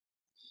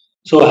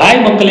So hi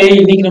மக்களே,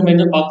 இன்னைக்கு நம்ம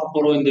என்ன பார்க்க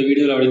போறோம் இந்த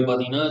வீடியோல அப்படின்னு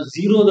பார்த்தீங்கன்னா,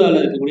 ஜீரோதால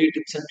இருக்கக்கூடிய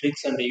tips and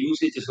tricks and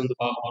usages வந்து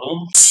பார்க்க போறோம்.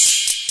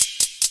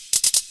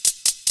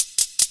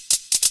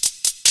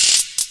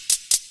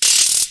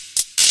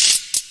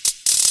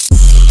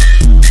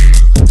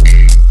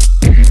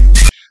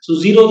 ஸோ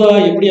ஜீரோதா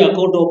எப்படி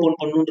அக்கௌண்ட் ஓப்பன்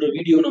பண்ணுன்ற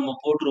வீடியோ நம்ம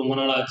போட்டு ரொம்ப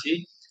நாள் ஆச்சு.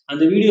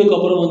 அந்த வீடியோக்கு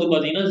அப்புறம் வந்து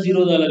பார்த்தீங்கன்னா,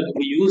 ஜீரோதால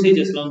இருக்கக்கூடிய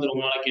யூசேஜஸ்லாம் வந்து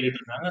ரொம்ப நாளாக கேட்டுட்டு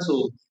இருந்தாங்க. ஸோ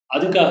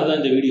அதுக்காக தான்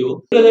இந்த வீடியோ.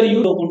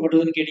 ஓப்பன்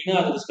பண்றதுன்னு கேட்டீங்கன்னா,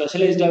 அதுக்கு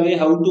ஸ்பெஷலைஸ்டாவே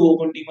how to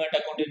open demat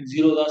account in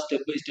Zerodha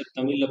step by step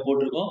தமிழ்ல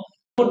போட்டிருக்கோம்.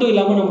 மட்டும்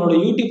இல்லாம நம்மளோட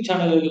யூடியூப்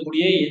சேனல்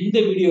இருக்கக்கூடிய எந்த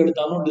வீடியோ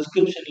எடுத்தாலும்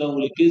டிஸ்கிரிப்ஷன்ல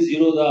உங்களுக்கு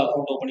ஜீரோதா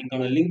அக்கௌண்ட்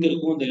ஓப்பனிங்கான லிங்க்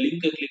இருக்கும். இந்த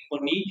லிங்கை கிளிக்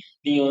பண்ணி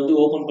நீங்க வந்து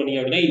ஓப்பன் பண்ணி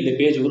அப்படின்னா இந்த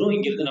பேஜ் வரும்.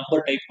 இங்க இருந்து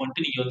நம்பர் டைப்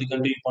பண்ணிட்டு நீங்க வந்து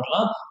கண்டினியூ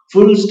பண்ணலாம்.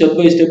 Full step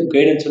by step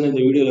guidance வந்து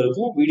இந்த வீடியோல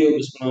இருக்கும். வீடியோ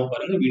மிஸ் பண்ணாம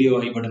பாருங்க. வீடியோ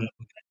ஐ பட்டன்ல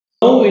கொடுக்குறேன்.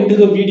 Now into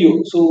the video.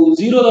 So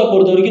Zerodha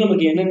பொறுத்த வரைக்கும்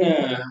நமக்கு என்னென்ன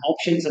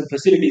ஆப்ஷன்ஸ் அண்ட்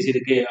ஃபெசிலிட்டிஸ்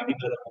இருக்கு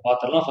அப்படின்றத நம்ம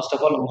பார்த்துடலாம். ஃபர்ஸ்ட்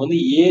ஆஃப் ஆல் நமக்கு வந்து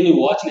 7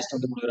 வாட்ச் லிஸ்ட்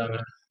வந்து கொடுக்குறாங்க.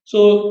 ஸோ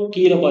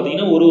கீழே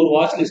பார்த்தீங்கன்னா ஒரு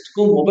வாட்ச்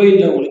லிஸ்ட்டுக்கும்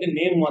மொபைலில் உங்களுக்கு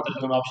நேம்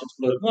மாற்றுறதுக்கான ஆப்ஷன்ஸ்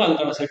கூட இருக்கும்.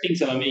 அதுக்கான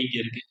செட்டிங்ஸ் எல்லாமே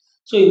இங்கே இருக்கு.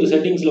 ஸோ இந்த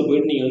செட்டிங்ஸில்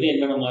போயிட்டு நீங்கள் வந்து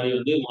என்னென்ன மாதிரி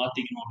வந்து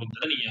மாற்றிக்கணும்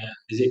அப்படின்றத நீங்கள்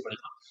டிசைட்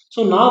பண்ணிக்கலாம். ஸோ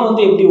நான்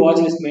வந்து எப்படி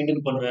வாட்ச் லிஸ்ட்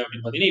மெயின்டைன் பண்ணுவேன்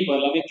அப்படின்னு பார்த்தீங்கன்னா, இப்போ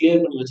எல்லாமே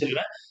கிளியர் பண்ணி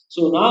வச்சிருக்கேன்.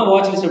 ஸோ நான்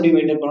வாட்ச் லிஸ்ட் எப்படி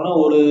மெயின்டைன் பண்ணேன்னா,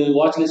 ஒரு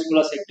வாட்ச் லிஸ்ட்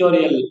ஃபுல்லாக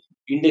செக்டோரியல்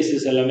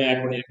இண்டெக்ஸஸ் எல்லாமே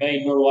ஆட் பண்ணியிருப்பேன்.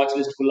 இன்னொரு வாட்ச்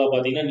லிஸ்ட் ஃபுல்லாக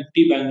பார்த்தீங்கன்னா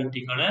நிஃப்டி பேங்க்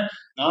நிஃப்டிக்கான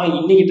நான்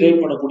இன்னைக்கு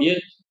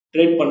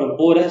ட்ரேட் பண்ண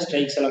போற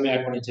ஸ்ட்ரைக்ஸ் எல்லாமே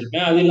ஆட் பண்ணி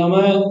வச்சிருப்பேன். அது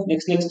இல்லாமல்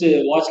நெக்ஸ்ட்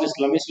வாட்ச் லிஸ்ட்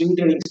எல்லாமே ஸ்விங்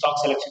ட்ரேடிங் ஸ்டாக்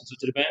செலக்ஷன்ஸ்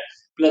வச்சிருப்பேன்.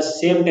 பிளஸ்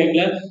சேம்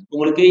டைம்ல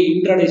உங்களுக்கு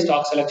இன்ட்ராடே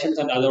ஸ்டாக் செலக்ஷன்ஸ்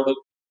அண்ட் அதோட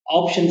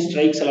ஆப்ஷன்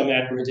ஸ்ட்ரைக்ஸ் எல்லாமே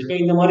ஆட் பண்ணி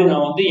வச்சிருப்பேன். இந்த மாதிரி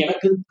நான் வந்து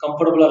எனக்கு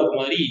கம்ஃபர்டபுளா இருக்க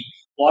மாதிரி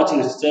வாட்ச்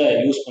லிஸ்ட்டை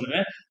யூஸ்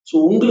பண்ணுவேன். ஸோ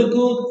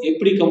உங்களுக்கும்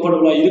எப்படி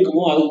கம்ஃபர்டபுளா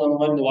இருக்குமோ அதுக்கு தகுந்த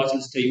மாதிரி இந்த வாட்ச்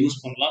லிஸ்ட்டை யூஸ்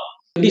பண்ணலாம்.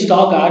 எப்படி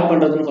ஸ்டாக் ஆட்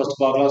பண்றதுன்னு ஃபர்ஸ்ட்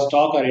பார்க்கலாம்.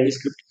 ஸ்டாக் ஆர் எனி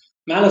ஸ்கிரிப்ட்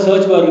மேலே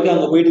சர்ச் பார் இருக்கு.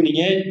 அங்கே போயிட்டு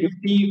நீங்க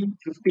நிஃப்டி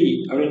 50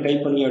 அப்படின்னு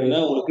டைப் பண்ணி அப்படின்னா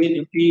உங்களுக்கு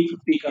நிஃப்டி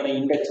 50க்கான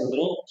இண்டெக்ஸ்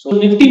வந்துடும். ஸோ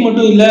நிஃப்டி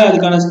மட்டும் இல்லை,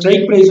 அதுக்கான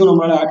ஸ்ட்ரைக் ப்ரைஸும்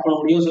நம்மளால ஆட் பண்ண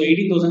முடியும். ஸோ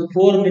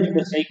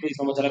 18,400 ஸ்ட்ரைக் ப்ரைஸ்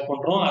நம்ம செலக்ட்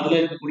பண்றோம். அதுல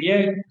இருக்கக்கூடிய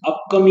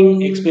அப்கமிங்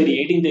எக்ஸ்பைரி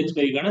 18th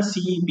எக்ஸ்பைரிக்கான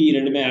சிஇபி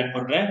ரெண்டுமே ஆட்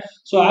பண்றேன்.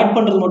 ஸோ ஆட்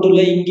பண்றது மட்டும்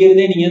இல்லை, இங்க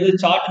இருந்தே நீங்க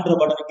வந்து சார்ட்ன்ற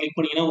பட்டனை கிளிக்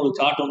பண்ணீங்கன்னா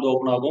உங்களுக்கு சார்ட் வந்து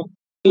ஓப்பன் ஆகும்.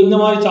 இந்த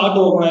மாதிரி சார்ட்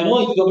ஓப்பன்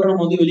ஆயிரும். இதுக்கப்புறம்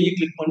நம்ம வந்து வெளியே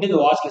கிளிக் பண்ணிட்டு இந்த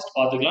வாட்ச் லிஸ்ட்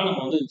பார்த்துக்கலாம்.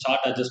 நம்ம வந்து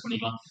சார்ட் அட்ஜஸ்ட்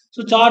பண்ணிக்கலாம். ஸோ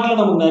சார்ட்ல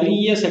நமக்கு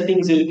நிறைய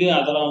செட்டிங்ஸ் இருக்கு.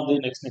 அதெல்லாம் வந்து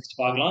நெக்ஸ்ட்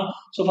பார்க்கலாம்.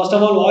 So first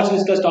of all watch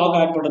லிஸ்ட்ல ஸ்டாக்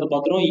ஆட் பண்றது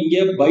பார்த்துரும். இங்க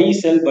பை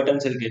செல்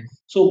பட்டன்ஸ் இருக்கு.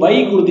 ஸோ பை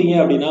கொடுத்தீங்க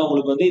அப்படின்னா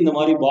உங்களுக்கு வந்து இந்த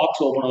மாதிரி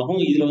பாக்ஸ் ஓப்பன்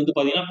ஆகும். இதுல வந்து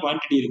பாத்தீங்கன்னா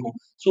குவான்டிட்டி இருக்கும்.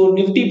 ஸோ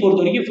நிஃப்டி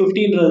பொறுத்த வரைக்கும்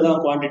 50ன்றது தான்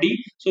குவான்டிட்டி.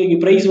 ஸோ இங்க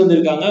பிரைஸ்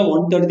வந்திருக்காங்க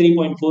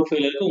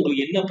 133.45 இருக்கு.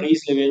 உங்களுக்கு என்ன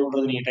பிரைஸ்ல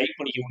வேணும்ன்றது நீங்க டைப்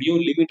பண்ணிக்க முடியும்.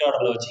 லிமிட்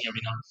ஆர்டர்ல வச்சீங்க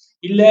அப்படின்னா,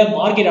 இல்ல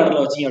மார்க்கெட்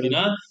ஆர்டர்ல வச்சீங்க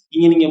அப்படின்னா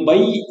இங்க நீங்க பை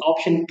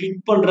ஆப்ஷன் கிளிக்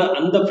பண்ற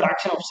அந்த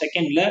ஃபிராக்ஷன் ஆஃப்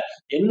செகண்ட்ல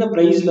என்ன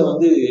பிரைஸ்ல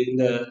வந்து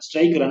இந்த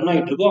ஸ்ட்ரைக் ரன்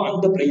ஆயிட்டு இருக்கோ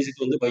அந்த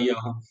பிரைஸுக்கு வந்து பை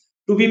ஆகும்.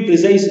 டு பி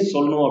ப்ரிசைஸ்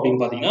சொல்லணும்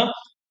அப்படின்னு பாத்தீங்கன்னா,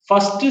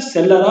 ஃபர்ஸ்ட்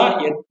செல்லரா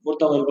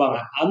ஒருத்தவங்க இருப்பாங்க,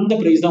 அந்த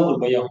பிரைஸ் தான்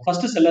உங்களுக்கு பை ஆகும்.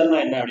 ஃபர்ஸ்ட் செல்லர்னா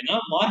என்ன அப்படின்னா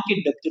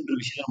மார்க்கெட் டெப்த்ன்ற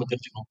விஷயத்தை நம்ம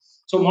தெரிஞ்சுக்கணும்.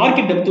 ஸோ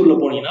மார்க்கெட் டெப்த் உள்ள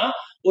போனீங்கன்னா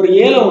ஒரு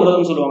ஏல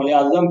விடுறதுன்னு சொல்லுவாங்க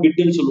இல்லையா, அதுதான்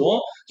பிட்னு சொல்லுவோம்.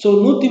 ஸோ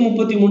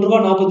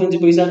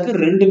 133.45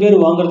 ரெண்டு பேர்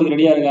வாங்குறதுக்கு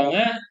ரெடியா இருக்காங்க.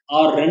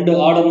 ஆர் ரெண்டு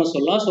ஆர்டர்னு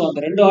சொல்லலாம். ஸோ அந்த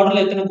ரெண்டு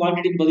ஆர்டர்ல எத்தனை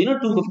குவான்டிட்டி பார்த்தீங்கன்னா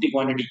 250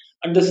 quantity.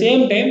 At the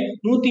same time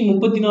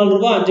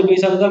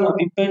 134.05 தான் நான்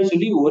விற்பேன்னு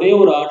சொல்லி ஒரே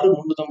ஒரு ஆர்டர்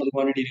 350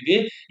 குவான்டிட்டி இருக்கு.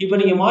 இப்போ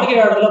நீங்க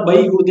மார்க்கெட் ஆர்டர்ல பை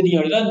கொடுத்துட்டீங்க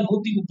அப்படின்னா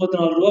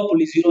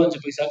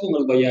 134.05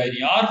 உங்களுக்கு பை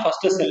ஆயிரும். யார்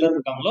ஃபர்ஸ்ட் செல்லர்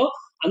இருக்காங்களோ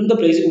அந்த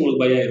பிரைஸுக்கு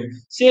உங்களுக்கு பை ஆயிரும்.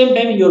 சேம்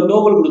டைம் இங்க ஒரு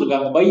டோக்கன்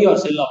கொடுத்துருக்காங்க, பை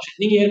ஆர் செல் ஆப்ஷன்.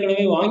 நீங்க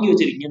ஏற்கனவே வாங்கி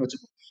வச்சிருக்கீங்கன்னு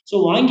வச்சுக்கோங்க. ஸோ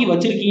வாங்கி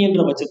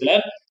வச்சிருக்கீங்கன்ற பட்சத்துல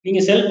நீங்க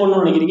செல்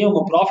பண்ணணும்னு நினைக்கிறீங்க,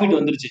 உங்க ப்ராஃபிட்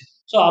வந்துருச்சு.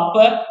 ஸோ அப்ப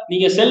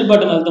நீங்க செல்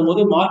பட்டன் அழுத்தும்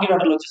போது மார்க்கெட்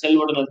ஆர்டர்ல வச்சு செல்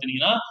பட்டன்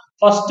அழுத்தினீங்கன்னா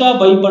ஃபர்ஸ்டா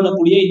பை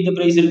பண்ணக்கூடிய இந்த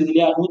பிரைஸ் இருக்குது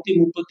இல்லையா,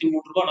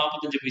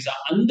 133.45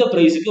 அந்த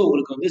பிரைஸுக்கு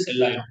உங்களுக்கு வந்து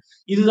செல் ஆயிரும்.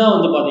 இதுதான்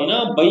வந்து பாத்தீங்கன்னா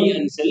பை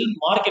அண்ட் செல்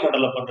மார்க்கெட்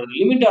ஆர்டர்ல பண்றது.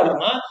 லிமிட்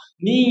ஆர்டர்னா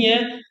நீங்க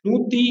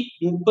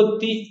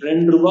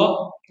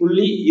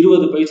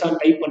 132.20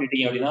 டைப்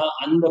பண்ணிட்டீங்க அப்படின்னா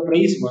அந்த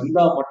பிரைஸ்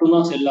வந்தா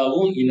மட்டும்தான் செல்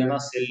ஆகும், இல்லைன்னா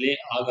செல்லே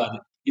ஆகாது.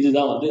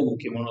 இதுதான் வந்து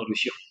முக்கியமான ஒரு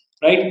விஷயம்,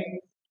 ரைட்?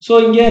 ஸோ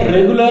இங்க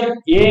ரெகுலர்,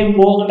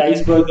 ஏஎம்ஓ அண்ட்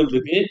ஐஸ்பர்க்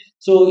இருக்கு.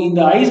 ஸோ இந்த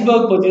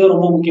ஐஸ்பர்க் பத்தி தான்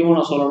ரொம்ப முக்கியமா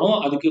நான் சொல்லணும்.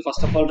 அதுக்கு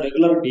first of all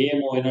regular and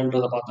AMO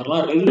என்னன்றதை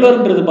பார்த்துடலாம்.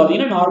 ரெகுலர்ன்றது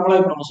பாத்தீங்கன்னா நார்மலா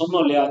இப்போ நம்ம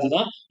சொன்னோம் இல்லையா,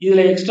 அதுதான்.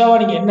 இதுல எக்ஸ்ட்ராவா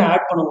நீங்க என்ன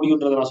ஆட் பண்ண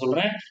முடியும்ன்றதை நான்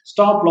சொல்றேன்.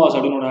 ஸ்டாப் லாஸ்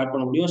அப்படின்னு ஒன்று ஆட்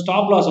பண்ண முடியும்.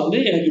 ஸ்டாப் லாஸ் வந்து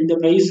எனக்கு இந்த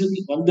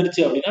பிரைஸுக்கு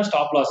வந்துருச்சு அப்படின்னா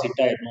ஸ்டாப் லாஸ்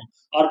ஹிட் ஆயிடணும்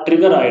ஆர்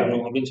ட்ரிகர்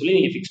ஆயிடணும் அப்படின்னு சொல்லி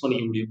நீங்க ஃபிக்ஸ்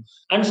பண்ணிக்க முடியும்.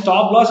 அண்ட்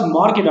ஸ்டாப் லாஸ்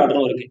மார்க்கெட்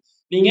ஆர்டரும் இருக்கு.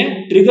 நீங்க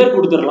ட்ரிகர்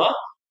கொடுத்துடலாம்,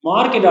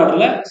 மார்க்கெட்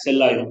ஆர்டர்ல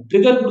செல் ஆயிடும்.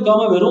 ட்ரிகர்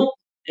கொடுக்காம வெறும்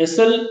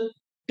SL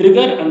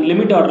trigger and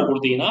limit order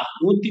கொடுத்தீங்கன்னா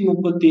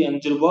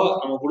 135 ரூபாய்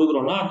நம்ம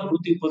கொடுக்குறோம்னா அந்த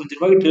 135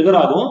 ரூபாய்க்கு ட்ரிகர்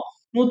ஆகும்,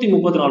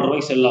 134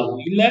 ரூபாய்க்கு செல் ஆகும்.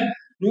 இல்ல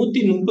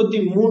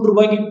 133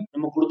 ரூபாய்க்கு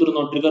நம்ம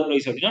கொடுத்துருந்தோம் ட்ரிகர்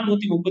பிரைஸ் அப்படின்னா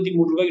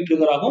 133 ரூபாய்க்கு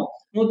ட்ரிகர் ஆகும்,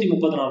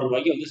 134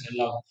 ரூபாய்க்கு வந்து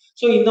செல் ஆகும்.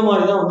 ஸோ இந்த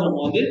மாதிரி தான் வந்து நம்ம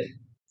வந்து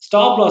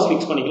ஸ்டாப் லாஸ்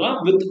ஃபிக்ஸ் பண்ணிக்கலாம்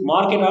with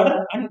market order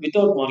and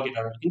without market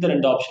order, இந்த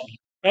ரெண்டு ஆப்ஷன்,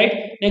 ரைட்?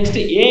 Next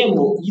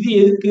AMO. இது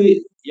எதுக்கு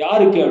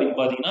யாருக்கு அப்படின்னு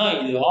பாத்தீங்கன்னா,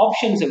 இது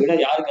ஆப்ஷன்ஸை விட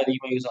யாருக்கு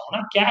அதிகமாக யூஸ்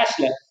ஆகும்னா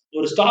கேஷ்ல.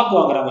 ஒரு ஸ்டாக்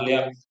வாங்குறாங்க இல்லையா?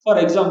 ஃபார்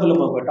எக்ஸாம்பிள்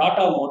நம்ம இப்போ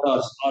Tata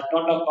Motors R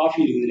Tata coffee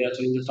இருக்குது இல்லையா?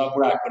 ஸோ இந்த ஸ்டாக்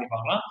கூட ஆட் பண்ணி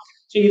பார்க்கலாம்.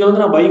 ஸோ இதை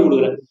வந்து நான் பை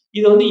கொடுக்குறேன்.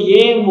 இதை வந்து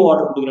ஏஎம்ஓ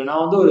ஆர்டர் கொடுக்குறேன்.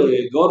 நான் வந்து ஒரு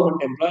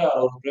கவர்மெண்ட் எம்ப்ளாய்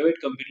ஆர் ஒரு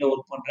பிரைவேட் கம்பெனியில்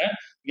ஒர்க் பண்ணுறேன்.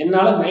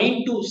 என்னால் 9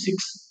 to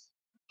 6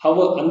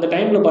 ஹவர் அந்த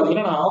டைம்ல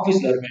பாத்தீங்கன்னா நான்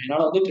ஆஃபீஸ்ல இருப்பேன்.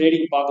 என்னால வந்து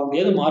ட்ரேடிங் பார்க்க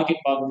முடியாது,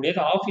 மார்க்கெட் பார்க்க முடியாது.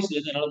 ஆஃபீஸ்ல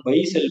இருந்து என்னால பை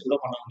செல் கூட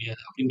பண்ண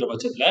முடியாது. அப்படின்ற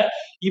பட்சத்துல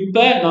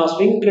இப்ப நான்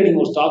ஸ்விங் ட்ரேடிங்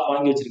ஒரு ஸ்டாக்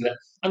வாங்கி வச்சிருக்கேன்.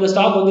 அந்த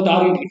ஸ்டாக் வந்து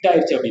டார்கெட் ஹிட்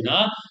ஆயிடுச்சு அப்படின்னா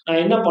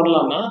நான் என்ன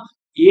பண்ணலாம்னா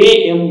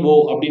ஏஎம்ஓ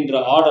அப்படின்ற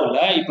ஆர்டர்ல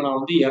இப்ப நான்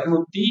வந்து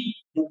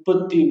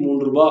 233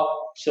 ரூபாய்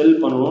செல்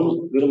பண்ணணும்னு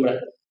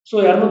விரும்புறேன். ஸோ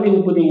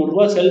 233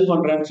 ரூபாய் செல்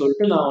பண்றேன்னு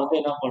சொல்லிட்டு நான் வந்து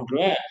என்ன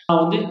பண்றேன், நான்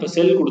வந்து இப்ப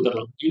செல்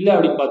கொடுத்துடலாம். இல்ல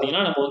அப்படின்னு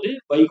பாத்தீங்கன்னா நம்ம வந்து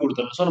பை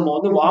கொடுத்துடலாம். ஸோ நம்ம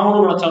வந்து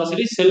வாங்கணும்னு நினைச்சாலும்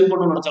சரி, செல்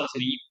பண்ணணும்னு நினைச்சாலும்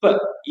சரி, இப்ப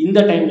இந்த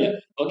டைம்ல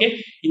ஓகே.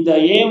 இந்த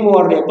ஏஎம்ஓ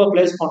ஆர்டர் எப்ப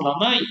பிளேஸ்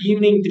பண்ணலாம்னா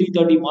ஈவினிங்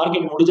 3:30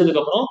 மார்க்கெட்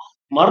முடிஞ்சதுக்கு அப்புறம்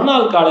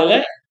மறுநாள் காலையில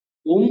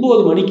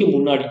 9 மணிக்கு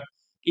முன்னாடி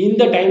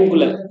இந்த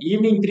டைமுக்குள்ள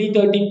evening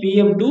 3:30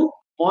 PM to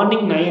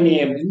morning 9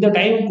 AM இந்த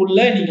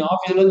டைமுக்குள்ள நீங்க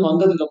ஆஃபீஸ்ல இருந்து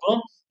வந்ததுக்கு அப்புறம்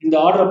இந்த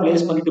ஆர்டரை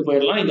பிளேஸ் பண்ணிட்டு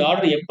போயிடலாம். இந்த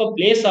ஆர்டர் எப்ப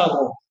பிளேஸ்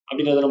ஆகும்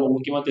அப்படின்றத நம்ம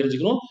முக்கியமா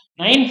தெரிஞ்சுக்கணும்.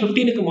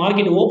 9:15க்கு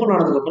மார்க்கெட் ஓப்பன்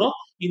ஆனதுக்கு அப்புறம்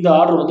இந்த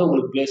ஆர்டர் வந்து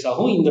உங்களுக்கு பிளேஸ்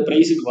ஆகும். இந்த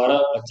பிரைஸுக்கு வர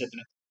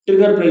பட்சத்துல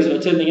ட்ரிகர் பிரைஸ்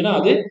வச்சிருந்தீங்கன்னா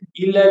அது,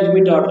 இல்ல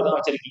லிமிட் ஆர்டர் தான்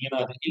வச்சிருக்கீங்கன்னா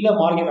அது, இல்ல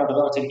மார்க்கெட் ஆர்டர்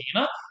தான்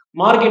வச்சிருக்கீங்கன்னா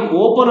மார்க்கெட்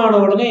ஓப்பன் ஆன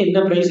உடனே என்ன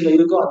பிரைஸ்ல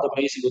இருக்கோ அந்த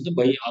பிரைஸுக்கு வந்து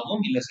பை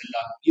ஆகும் இல்ல செல்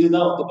ஆகும்.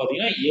 இதுதான் வந்து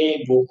பாத்தீங்கன்னா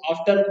AMO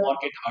after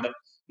market order.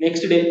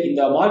 Next day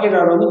இந்த மார்க்கெட்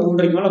ஆர்டர் வந்து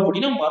 3:30க்கு மேல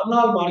போட்டீங்கன்னா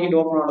மறுநாள் மார்க்கெட்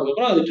ஓப்பன் ஆனதுக்கு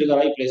அப்புறம் அது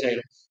ட்ரிகர் ஆகி பிளேஸ்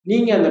ஆயிடும்.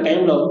 நீங்க அந்த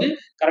டைம்ல வந்து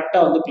கரெக்டா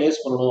வந்து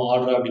பிளேஸ் பண்ணணும்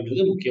ஆர்டர்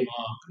அப்படின்றது முக்கியமா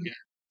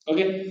கிடையாது.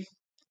 Okay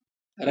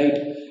right.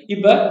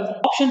 இப்ப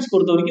ஆப்ஷன்ஸ்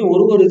பொறுத்த வரைக்கும்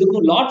ஒரு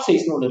இதுக்கும் லாட்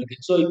சைஸ்னு ஒன்று இருக்கு.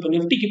 ஸோ இப்போ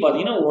நிஃப்டிக்கு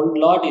பார்த்தீங்கன்னா 1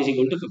 லாட் இஸ்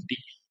ஈக்குவல் டு 50.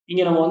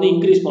 இங்க நம்ம வந்து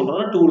இன்க்ரீஸ்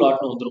பண்றோம்னா 2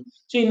 லாட்னு வந்துடும்.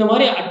 ஸோ இந்த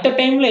மாதிரி அட் அ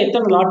டைம்ல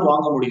எத்தனை லாட்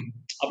வாங்க முடியும்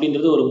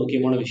அப்படின்றது ஒரு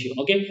முக்கியமான விஷயம்.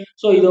 ஓகே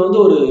ஸோ இது வந்து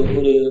ஒரு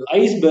ஒரு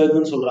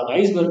ஐஸ்பெர்க்னு சொல்றாங்க.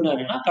 ஐஸ்பெர்க்னா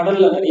என்னன்னா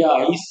கடல்ல நிறைய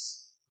ஐஸ்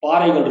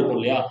பாறைகள் இருக்கும்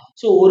இல்லையா?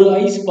 ஸோ ஒரு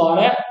ஐஸ்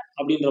பாறை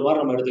அப்படின்ற மாதிரி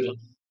நம்ம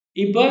எடுத்துக்கலாம்.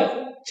 இப்ப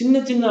சின்ன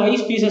சின்ன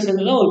ஐஸ் பீசஸ்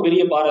தான் ஒரு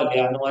பெரிய பாறை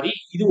இல்லையா? அந்த மாதிரி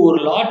இது ஒரு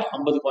lot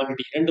 50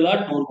 quantity, 2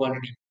 lot 100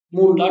 quantity,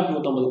 3 lot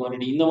 150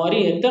 quantity. இந்த மாதிரி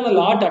எத்தனை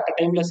லாட் அட் அ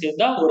டைம்ல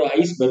சேர்ந்தா ஒரு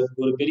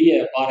ஐஸ்பெர்க் ஒரு பெரிய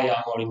பாறை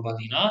ஆகும் அப்படின்னு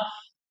பாத்தீங்கன்னா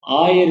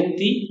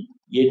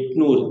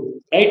 1800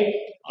 ரைட்.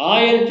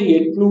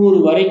 1800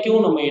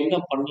 வரைக்கும் நம்ம என்ன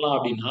பண்ணலாம்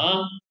அப்படின்னா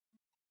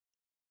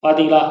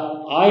பாத்தீங்களா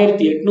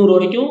 1800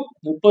 வரைக்கும்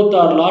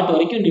 36 லாட்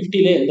வரைக்கும்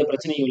நிஃப்டில எந்த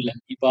பிரச்சனையும் இல்லை.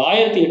 இப்ப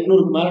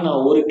 1800க்கு மேல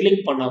நான் ஒரு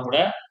கிளிக் பண்ணா கூட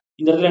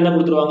இந்த இடத்துல என்ன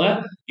கொடுத்துருவாங்க,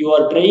 you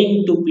are trying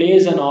to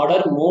place an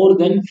order more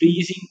then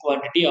freezing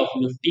quantity of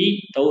Nifty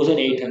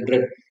 1800.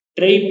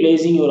 Try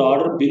placing ஒரு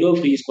ஆர்டர் பிலோ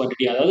ஃப்ரீஸ்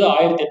குவான்டிட்டி, அதாவது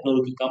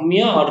 1800க்கு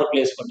கம்மியா ஆர்டர்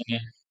பிளேஸ் பண்ணுங்க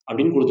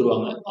அப்படின்னு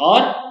கொடுத்துருவாங்க.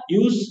 ஆர்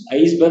யூஸ்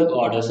ஐஸ்பெர்க்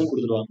ஆர்டர்ஸ்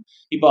கொடுத்துருவாங்க.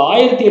 இப்போ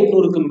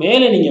 1800க்கு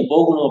மேல நீங்க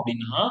போகணும்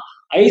அப்படின்னா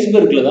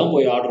ஐஸ்பெர்க்ல தான்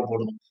போய் ஆர்டர்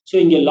போடணும். ஸோ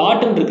இங்க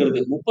லாட்னு இருக்கிறது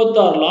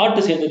 36 லாட்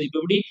சேர்ந்தது. இப்போ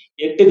எப்படி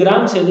 8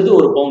 கிராம் சேர்ந்தது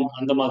ஒரு பவுண்ட்,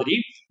 அந்த மாதிரி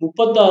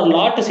 36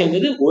 லாட்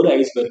சேர்ந்தது ஒரு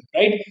ஐஸ்பெர்க்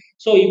ரைட்.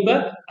 ஸோ இப்போ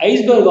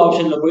ஐஸ்பெர்க்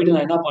ஆப்ஷன்ல போயிட்டு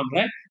நான் என்ன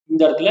பண்றேன்,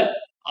 இந்த இடத்துல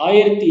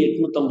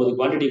 1850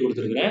 குவான்டிட்டி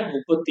கொடுத்துருக்கிறேன்,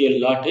 37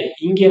 லாட்டு.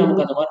 இங்கே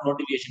நமக்கு அந்த மாதிரி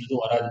நோட்டிபிகேஷன்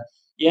எதுவும் வராது.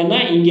 ஏன்னா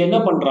இங்க என்ன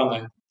பண்றாங்க,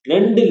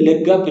 2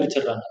 லெக்கா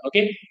பிரிச்சிடுறாங்க.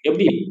 ஓகே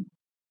எப்படி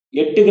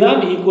 8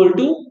 கிராம் ஈக்குவல்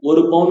டு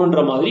ஒரு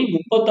பவுண்ட்ன்ற மாதிரி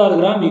 36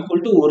 கிராம்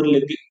ஈக்குவல் டு ஒரு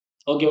லெக்.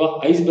 ஓகேவா,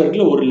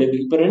 ஐஸ்பெர்க்ல ஒரு லெக்.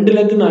 இப்ப 2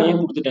 லெக் நான்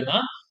ஏன் கொடுத்துட்டேன்னா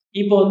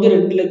இப்போ வந்து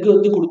 2 லெக்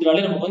வந்து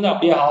கொடுத்துட்டாலே நமக்கு வந்து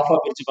அப்படியே ஹாஃபா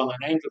பிரிச்சுப்பாங்க,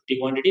 950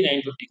 குவான்டிட்டி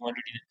 950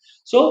 குவான்டிட்டி.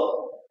 ஸோ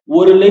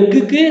ஒரு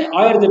லெக்குக்கு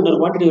 1800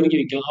 குவான்டிட்டி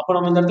வரைக்கும் விற்கலாம். அப்ப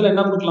நம்ம இந்த இடத்துல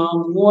என்ன கொடுக்கலாம்,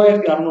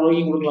 3600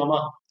 வரைக்கும் கொடுக்கலாமா?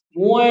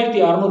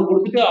 3600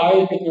 கொடுத்துட்டு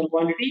 1800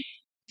 குவான்டிட்டி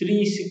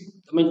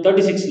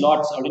 36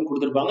 லாட்ஸ் அப்படின்னு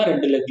கொடுத்துருப்பாங்க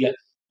 2 லெக்ல.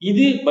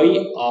 இது பை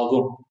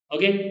ஆகும்.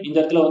 ஓகே இந்த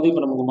இடத்துல வந்து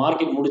இப்ப நமக்கு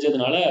மார்க்கெட்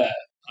முடிச்சதுனால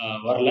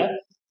வரல.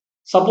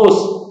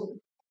 சப்போஸ்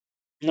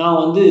நான்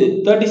வந்து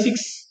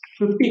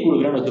 3650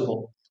 கொடுக்குறேன்னு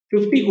வச்சுப்போம்.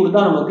 50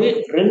 கொடுத்தா நமக்கு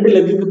 2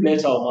 லெக்குக்கு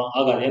பிளேஸ் ஆகுமா?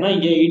 ஆகாது. ஏன்னா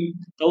இங்க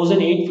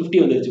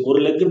 1850 வந்துருச்சு. ஒரு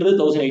லெக்குன்றது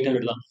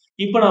 1800 தான்.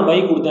 இப்போ நான் பை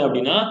கொடுத்தேன்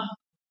அப்படின்னா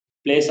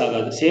பிளேஸ்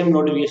ஆகாது. சேம்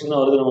நோட்டிபிகேஷன்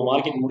தான் வருது நம்ம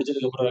மார்க்கெட்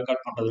முடிச்சதுக்கு அப்புறம்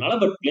ரெக்கார்ட் பண்றதுனால,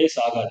 பட் பிளேஸ்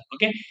ஆகாது.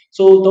 ஓகே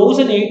ஸோ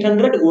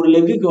 1800 ஒரு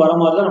லெக்குக்கு வர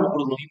மாதிரி தான் நம்ம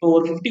கொடுக்கணும். இப்போ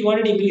ஒரு 50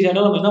 குவான்டிட்டி இன்க்ரீஸ்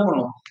ஆனா நம்ம என்ன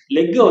பண்ணணும்,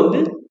 லெக்கை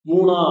வந்து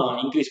 3ஆ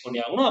இன்க்ரீஸ் பண்ணி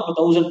ஆகணும். அப்போ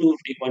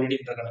 1250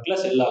 குவான்டிட்டின்ற கணக்குல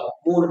செல் ஆகும்,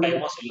 3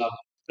 டைமா செல்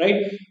ஆகும்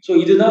ரைட். ஸோ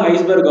இதுதான்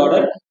ஐஸ்பெர்க்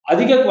ஆர்டர்.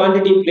 அதிக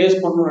குவான்டிட்டி பிளேஸ்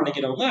பண்ணணும்னு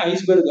நினைக்கிறவங்க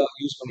ஐஸ்பெர்க்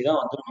யூஸ் பண்ணி தான்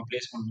வந்து நம்ம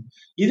பிளேஸ் பண்ணணும்.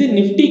 இது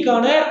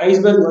நிஃப்டிக்கான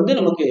ஐஸ்பெர்க் வந்து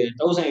நமக்கு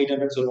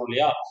 1800 சொல்லுவோம்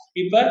இல்லையா?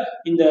 இப்ப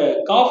இந்த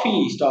காஃபி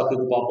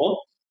ஸ்டாக்கு பார்ப்போம்.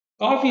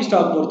 காஃபி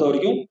ஸ்டாக் பொறுத்த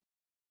வரைக்கும்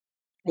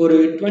ஒரு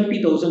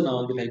 20,000 நான்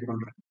வந்து டைப்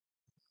பண்றேன்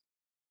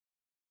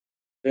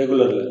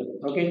ரெகுலர்ல.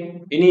 Okay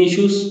any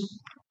issues?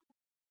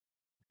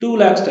 2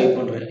 lakhs type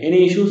பண்றேன்,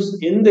 எனி இஷ்யூஸ்?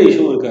 எந்த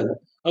இஷ்யூவும் இருக்காது.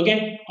 ஓகே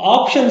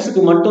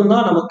ஆப்ஷன்ஸுக்கு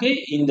மட்டும்தான் நமக்கு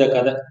இந்த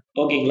கதை.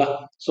 ஓகேங்களா,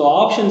 ஸோ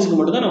ஆப்ஷன்ஸுக்கு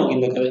மட்டும் தான் நமக்கு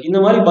இந்த கதை. இந்த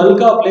மாதிரி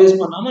பல்கா பிளேஸ்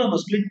பண்ணாம நம்ம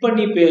ஸ்பிளிட்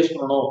பண்ணி பிளேஸ்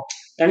பண்ணணும்,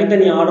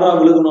 தனித்தனி ஆர்டரா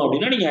விழுகணும்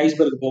அப்படின்னா நீங்க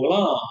ஐஸ்பெர்க்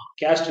போகலாம்,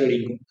 கேஷ்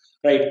ட்ரேடிங்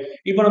ரைட்.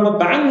 இப்போ நம்ம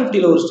பேங்க்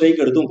நிஃப்டியில ஒரு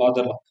ஸ்ட்ரைக் எடுத்தும்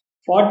பார்த்துடலாம்.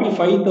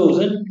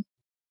 45,000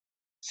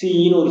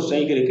 சிஇன்னு ஒரு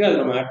ஸ்ட்ரைக் இருக்கு, அதை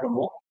நம்ம ஆட்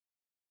பண்ணுவோம்.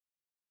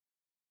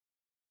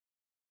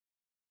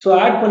 ஸோ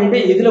ஆட் பண்ணிட்டு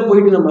இதுல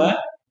போயிட்டு நம்ம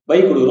பை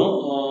கொடுக்குறோம்.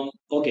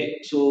 Okay.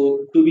 So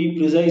to be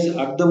precise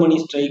at the money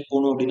strike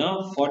போகணும் அப்படின்னா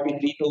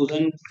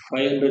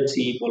 43,500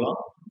 சிஇ போகலாம்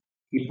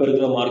இப்போ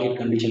இருக்கிற மார்க்கெட்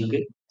கண்டிஷனுக்கு.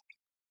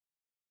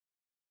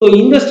 ஸோ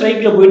இந்த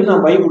ஸ்ட்ரைக்ல போயிட்டு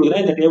நான் பை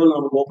கொடுக்குறேன். இந்த டேபிள்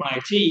நமக்கு ஓப்பன்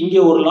ஆயிடுச்சு. இங்கே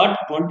ஒரு லாட்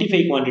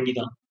 25 குவான்டிட்டி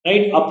தான்,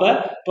 ரைட்? அப்போ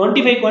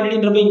 25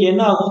 குவான்டிட்டின்றப்ப இங்கே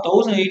என்ன ஆகும்?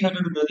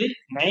 1800ன்றது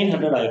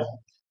 900 ஆயிரும்.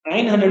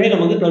 900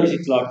 நமக்கு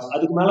 36 லாட்ஸ்.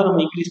 அதுக்கு மேலே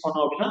நம்ம இன்க்ரீஸ்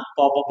பண்ணோம் அப்படின்னா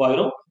பாப்அப்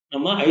ஆயிரும்.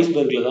 நம்ம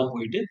ஐஸ்பர்க்ல தான்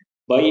போயிட்டு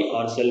பை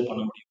ஆர் செல்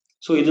பண்ண முடியும்.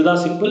 ஸோ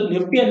இதுதான் simple.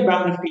 Nifty and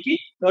bank நிஃப்டிக்கு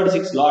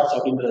 36 lots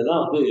அப்படின்றது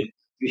தான் வந்து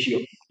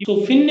விஷயம். ஸோ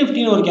ஃபின்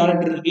நிஃப்டின்னு ஒரு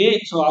கேரக்டர் இருக்கு.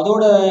 ஸோ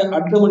அதோட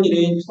அட் த மணி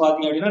ரேஞ்ச்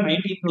பார்த்தீங்க அப்படின்னா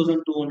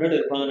 19,200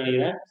 இருப்பாங்கன்னு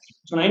நினைக்கிறேன்.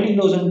 ஸோ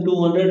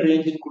 19,200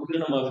 ரேஞ்சுக்கு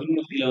கொடுத்துட்டு நம்ம ஃபின்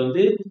நிஃப்டியில்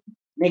வந்து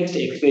நெக்ஸ்ட்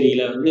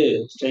எக்ஸ்பைரியில வந்து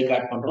ஸ்ட்ரைக்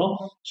ஆட் பண்றோம்.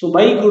 ஸோ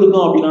பை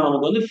கொடுத்தோம் அப்படின்னா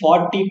நமக்கு வந்து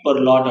 40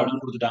 பர் லாட்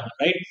அப்படின்னு கொடுத்துட்டாங்க,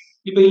 ரைட்?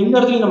 இப்போ இந்த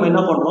இடத்துல நம்ம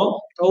என்ன பண்றோம்?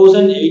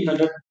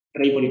 1800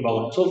 ட்ரை பண்ணி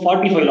பார்க்கணும். ஸோ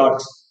 45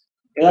 லாட்ஸ்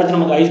ஏதாச்சும்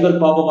நமக்கு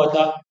ஐஸ்பர்க் பாப்பா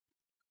பார்த்தா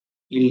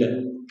இல்ல,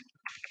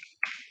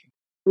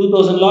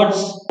 2000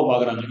 லாட்ஸ்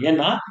பாக்குறாங்க.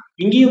 ஏன்னா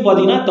இங்கேயும்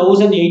பாத்தீங்கன்னா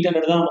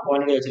 1800 தான் நம்ம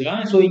குவான்டிட்டி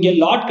வச்சிருக்காங்க. ஸோ இங்க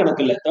லாட்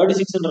கணக்கு இல்ல,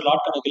 3600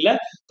 லாட் கணக்கு இல்ல,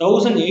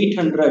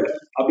 1800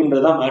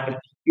 அப்படின்றதான் மேட்ரு.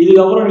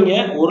 இதுக்கப்புறம் நீங்க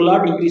ஒரு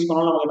லாட் இன்க்ரீஸ்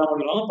பண்ணாலும் நமக்கு என்ன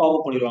பண்ணிடுவாங்க?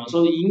 பாப் பண்ணிடுவாங்க. ஸோ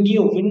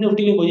இங்கேயும் ஃபின்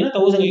நிஃப்டிலையும் போய்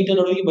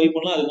 1800 வரைக்கும் பை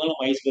பண்ணலாம். அதுக்கு மேலே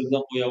நம்ம ஐஸ்பர்க்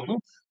தான் போய்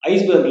ஆகணும்.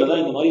 ஐஸ்பர்க்ல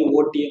தான் இந்த மாதிரி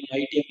ஓடிஎம்,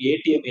 ஐடிஎம்,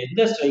 ஏடிஎம்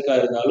எந்த ஸ்ட்ரைக்கா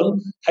இருந்தாலும்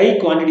ஹை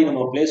குவான்டிட்டி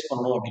நம்ம பிளேஸ்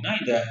பண்ணணும் அப்படின்னா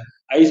இந்த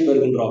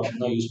ஐஸ்பர்க்ன்ற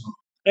ஆப்ஷன் தான் யூஸ் பண்ணணும்,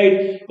 ரைட்?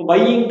 இப்போ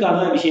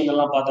பையிங்கான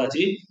விஷயங்கள்லாம்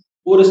பார்த்தாச்சு.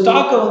 ஒரு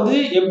ஸ்டாக்கை வந்து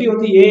எப்படி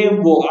வந்து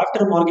ஏஎம்ஓ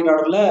ஆஃப்டர் மார்க்கெட்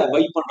ஆர்டர்ல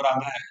பை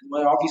பண்றாங்க, இந்த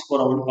மாதிரி ஆஃபீஸ்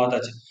போறவங்கன்னு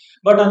பார்த்தாச்சு.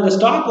 பட் அந்த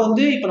ஸ்டாக்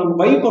வந்து இப்போ நம்ம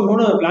பை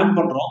பண்ணணும்னு பிளான்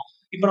பண்றோம்.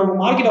 இப்போ நம்ம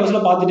மார்க்கெட் ஹவுஸ்ல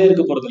பார்த்துட்டே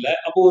இருக்க போறது இல்லை.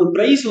 அப்போ ஒரு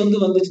பிரைஸ் வந்து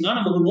வந்துச்சுன்னா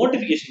நமக்கு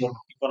நோட்டிபிகேஷன்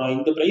வரணும். இப்போ நான்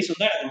இந்த பிரைஸ்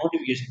வந்து எனக்கு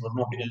நோட்டிபிகேஷன்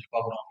வரணும் அப்படின்னு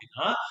எதிர்பார்க்குறோம்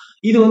அப்படின்னா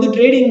இது வந்து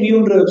ட்ரேடிங்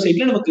வியூன்ற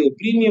வெப்சைட்ல நமக்கு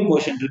பிரீமியம்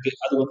போர்ஷன் இருக்கு.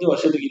 அது வந்து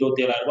வருஷத்துக்கு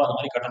 27,000 ரூபாய் அந்த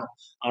மாதிரி கட்டணும்.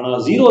 ஆனா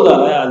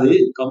ஜீரோதால அது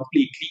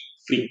கம்ப்ளீட்லி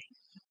ஃப்ரீ.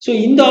 ஸோ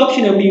இந்த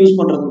ஆப்ஷன் எப்படி யூஸ்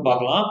பண்றதுன்னு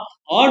பார்க்கலாம்.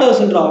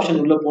 ஆர்டர்ஸ்ன்ற ஆப்ஷன்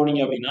உள்ள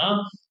போனீங்க அப்படின்னா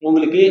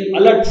உங்களுக்கு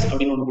அலர்ட்ஸ்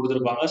அப்படின்னு ஒன்று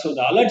கொடுத்துருப்பாங்க. ஸோ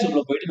இந்த அலர்ட்ஸ்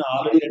உள்ள போயிட்டு நான்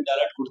ஆல்ரெடி 2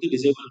 அலர்ட் கொடுத்து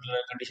டிசேபிள்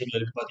கண்டிஷன்ல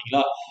இருக்கு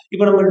பாத்தீங்களா.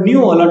 இப்போ நம்ம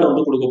நியூ அலர்ட்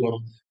வந்து கொடுக்க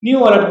போறோம். நியூ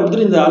அலர்ட்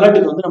கொடுத்துட்டு இந்த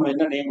அலர்ட்டுக்கு வந்து நம்ம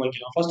என்ன நேம்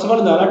வைக்கலாம்? ஃபர்ஸ்ட் ஆஃப்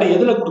ஆல் இந்த அலர்ட்டை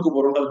எதுல கொடுக்க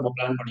போறோம்ன்றது நம்ம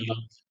பிளான்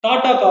பண்ணிக்கலாம்.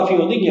 டாடா காஃபி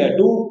வந்து இங்க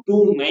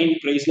 229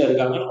 பிரைஸ்ல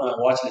இருக்காங்க நம்ம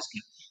வாட்ச்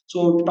லிஸ்ட்ல. So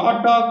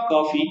Tata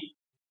coffee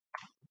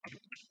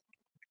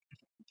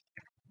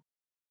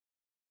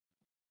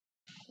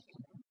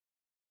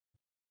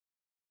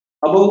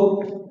above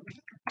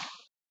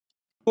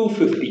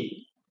 250.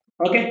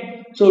 Okay.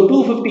 So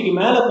 250க்கு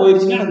மேல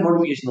போயிருச்சுன்னா எனக்கு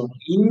நோட்டிஃபிகேஷன் வரும்.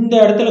 இந்த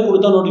இடத்துல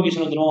கொடுத்தா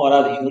நோட்டிஃபிகேஷன் வந்துடும்,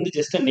 வராது. இது வந்து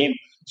ஜஸ்ட் அ நேம்.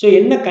 ஸோ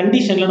என்ன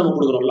கண்டிஷன்ல நம்ம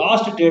கொடுக்குறோம்?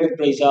 லாஸ்ட் ட்ரேடட்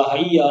ப்ரைஸா,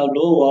 ஹையா,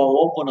 லோவா,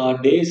 ஓப்பனா,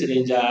 டேஸ்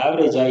ரேஞ்சா,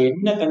 ஆவரேஜா,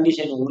 என்ன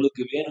கண்டிஷன்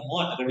உங்களுக்கு வேணுமோ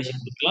அந்த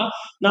கண்டிஷன் கொடுக்கலாம்.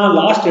 நான்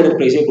லாஸ்ட் ட்ரேடட்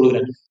ப்ரைஸே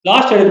கொடுக்குறேன்.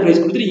 லாஸ்ட் ட்ரேடட்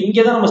ப்ரைஸ் கொடுத்துட்டு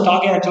இங்கே தான் நம்ம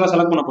ஸ்டாக்கே ஆக்சுவலாக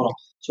செலக்ட் பண்ண போறோம்.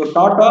 ஸோ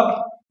டாடா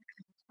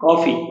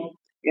காஃபி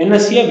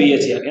என்எஸ்சியா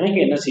பிஎஸ்சியா, எனக்கு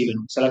என்எஸ்சி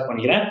வேணும், செலக்ட்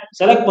பண்ணிக்கிறேன்.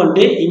 செலக்ட்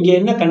பண்ணிட்டு இங்க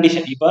என்ன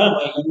கண்டிஷன்? இப்போ நம்ம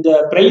இந்த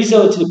பிரைஸை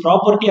வச்சு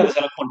ப்ராப்பர்ட்டி அதை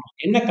செலக்ட் பண்றோம்.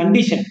 என்ன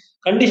கண்டிஷன்?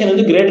 கண்டிஷன்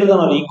வந்து greater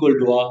than R equal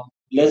டுவா,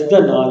 less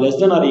than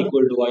R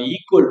equal டுவா,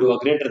 equal டுவா,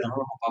 greater than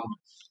நம்ம பார்க்கணும்.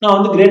 நான்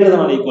வந்து கிரேட்டர்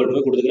தான் ஆர் ஈக்குவல்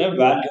டுவா கொடுத்துக்கிறேன்,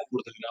 வேல்யூ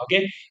கொடுத்துக்கிறேன். ஓகே.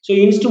 ஸோ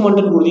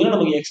இன்ஸ்ட்ருமெண்ட்னு கொடுத்தீங்கன்னா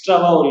நமக்கு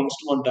எக்ஸ்ட்ராவா ஒரு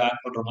இன்ஸ்ட்ருமெண்ட் ஆட்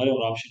பண்ற மாதிரி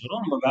ஒரு ஆப்ஷன்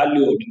வரும். நம்ம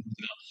வேல்யூ அப்படின்னு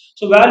கொடுத்துக்கலாம்.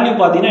 ஸோ வேல்யூ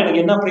பார்த்தீங்கன்னா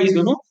எனக்கு என்ன ப்ரைஸ்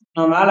வேணும்?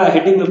 நான் மேலே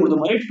ஹெட்டிங்ல கொடுத்த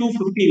மாதிரி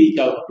 250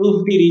 ரீச் ஆகும்.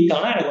 250 ரீச்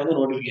ஆனால் எனக்கு வந்து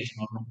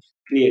நோட்டிஃபிகேஷன் வரணும்.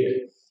 கிரியேட்.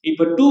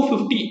 இப்போ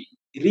 250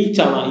 ரீச்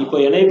ஆனா, இப்போ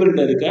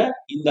எனேபிள்ல இருக்க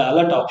இந்த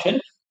அலர்ட் ஆப்ஷன்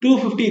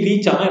 250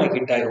 ரீச் ஆனா எனக்கு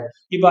ஹிட் ஆயிடும்.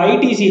 இப்போ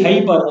ஐடிசி ஹை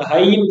பாருங்க,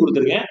 ஹைன்னு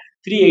கொடுத்துருக்கேன்,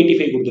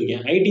 385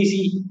 கொடுத்துருக்கேன். ஐடிசி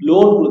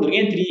லோன்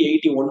கொடுத்துருக்கேன்,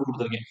 381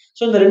 கொடுத்துருக்கேன்.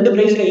 ஸோ இந்த ரெண்டு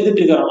பிரைஸ்ல எது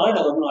ட்ரிகர் ஆனால்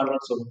எனக்கு வந்து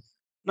அலர்ட் சொல்லும்.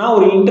 நான்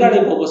ஒரு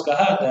இன்ட்ராடே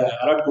பர்பஸ்க்காக அந்த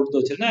அலர்ட் கொடுத்து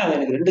வச்சிருந்தேன். அது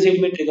எனக்கு ரெண்டு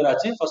சைடுமே ட்ரிகர்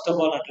ஆச்சு. ஃபர்ஸ்ட்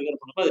ஆஃப் ஆல் நான் ட்ரிகர்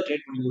பண்ணப்போ அதை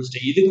ட்ரேட் பண்ணி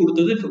முடிச்சிட்டேன். இது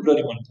கொடுத்தது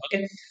பிப்ரவரி மந்த். ஓகே.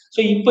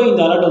 ஸோ இப்போ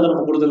இந்த அலர்ட் வந்து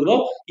நம்ம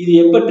கொடுத்துருக்கோம். இது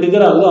எப்போ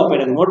ட்ரிகர் ஆகுதோ அப்போ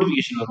எனக்கு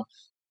நோட்டிஃபிகேஷன் வரும்.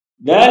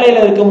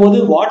 வேலையில இருக்கும்போது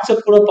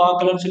வாட்ஸ்அப் கூட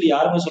பார்க்கலன்னு சொல்லி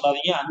யாருமே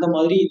சொல்லாதீங்க. அந்த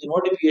மாதிரி இந்த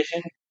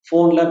நோட்டிபிகேஷன்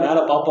போன்ல மேல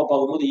பாப்பப்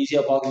ஆகும்போது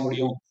ஈஸியா பார்க்க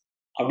முடியும்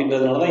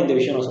அப்படின்றதுனாலதான் இந்த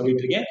விஷயம் நான்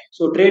சொல்லிட்டு இருக்கேன்.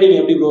 ஸோ ட்ரேடிங்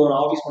எப்படி ப்ரோ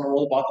நான் ஆஃபீஸ்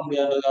பண்ணும்போது பார்க்க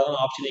முடியாததுக்காக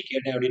நான் ஆப்ஷனை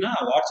கேட்டேன் அப்படின்னா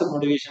வாட்ஸ்அப்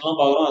நோட்டிஃபிகேஷன்லாம்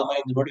பார்க்குறோம். அது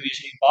மாதிரி இந்த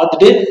நோட்டிஃபிகேஷன்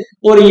பார்த்துட்டு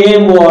ஒரு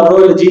ஏஎம்ஓ ஆர்டரோ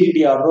இல்லை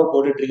ஜிடிடி ஆர்டரோ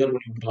போட்டு ட்ரிகர்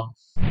பண்ணி விட்டுலாம்.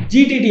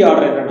 ஜிடிடி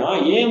ஆர்டர் என்னன்னா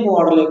ஏஎம்ஓ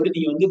ஆர்டர்ல எப்படி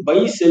நீங்க வந்து பை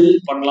செல்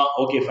பண்ணலாம்,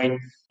 ஓகே ஃபைன்.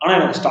 ஆனா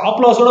எனக்கு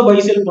ஸ்டாப் லாஸோட பை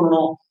செல்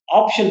பண்ணணும்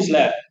ஆப்ஷன்ஸ்ல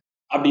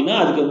அப்படின்னா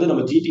அதுக்கு வந்து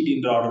நம்ம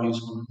ஜிடிடின்ற ஆர்டர்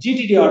யூஸ் பண்ணணும்.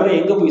 ஜிடிடி ஆர்டர்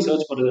எங்க போய்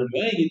சர்ச்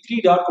பண்றதுன்னு இங்க 3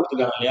 டாட்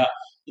கொடுத்துருக்காங்க இல்லையா?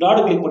 டாட்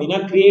கிளிக்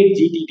பண்ணீங்கன்னா கிரியேட்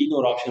ஜிடிடின்னு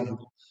ஒரு ஆப்ஷன்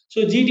இருக்கும். ஸோ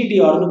ஜிடிடி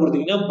ஆர்டர்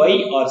கொடுத்தீங்கன்னா பை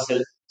ஆர்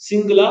செல்,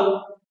 சிங்கிளா,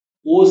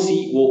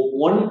 ஓசிஓ,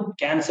 ஒன்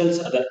கேன்சல்ஸ்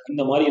அதர்,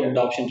 இந்த மாதிரி ரெண்டு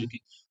ஆப்ஷன் இருக்கு.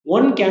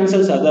 One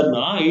cancels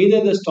அதர்னா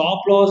either the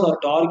stop loss R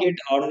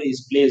target order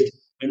is placed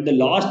when the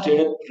last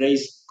traded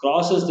price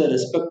crosses the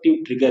respective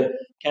trigger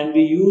can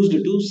be used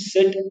to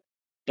set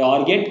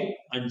target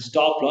and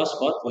stop loss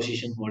for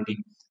position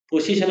holding.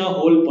 பொசிஷனா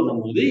hold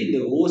பண்ணும்போது இந்த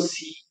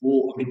OCO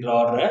அப்படின்ற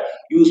ஆர்டரை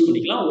use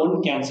பண்ணிக்கலாம். One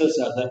cancels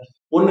other,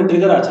 ஒன்னு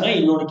trigger ஆச்சுன்னா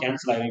இன்னொன்னு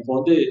cancel ஆகும். இப்போ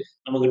வந்து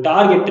நமக்கு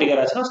டார்கெட்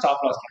ட்ரிகர் ஆச்சுன்னா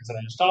ஸ்டாப் லாஸ் கேன்சல்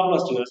ஆகும், ஸ்டாப்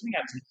லாஸ் ட்ரிகர் ஆச்சுன்னா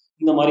கேன்சல்.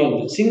 இந்த மாதிரி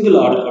வந்து சிங்கிள்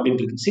ஆர்டர்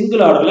அப்படின்னு இருக்கு.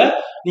 சிங்கிள் ஆர்டர்ல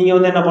நீங்க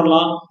வந்து என்ன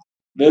பண்ணலாம்?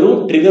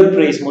 வெறும் ட்ரிகர்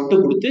பிரைஸ்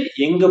மட்டும் கொடுத்து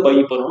எங்க பை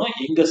பண்ணணும்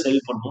எங்க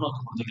செல் பண்ணணும்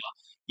அது கொடுத்துக்கலாம்.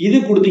 இது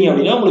கொடுத்தீங்க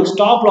அப்படின்னா உங்களுக்கு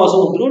ஸ்டாப்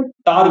லாஸும் வந்துடும்,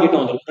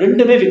 டார்கெட்டும் வந்துடும்.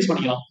 ரெண்டுமே ஃபிக்ஸ்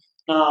பண்ணிக்கலாம்.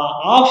 நான்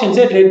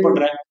ஆப்ஷன்ஸே ட்ரேட்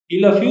பண்றேன்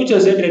இல்ல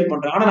ஃபியூச்சர்ஸே ட்ரேட்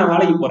பண்றேன், ஆனா நான்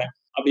வேலைக்கு போறேன்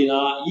அப்படின்னா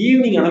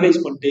ஈவினிங்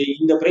அனலைஸ் பண்ணிட்டு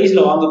இந்த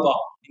பிரைஸ்ல வாங்கப்பா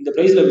இந்த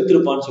பிரைஸ்ல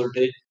வித்துருப்பான்னு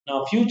சொல்லிட்டு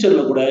நான்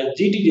ஃபியூச்சர்ல கூட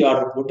ஜிடிடி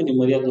ஆர்டர் போட்டு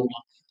நிம்மதியா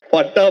தூங்கலாம்.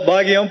 பட்டா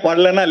பாகியம்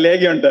படலன்னா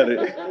லேகியம்ட்டாரு.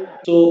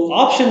 ஸோ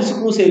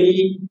ஆப்ஷன்ஸுக்கும் சரி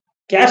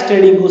கேஷ்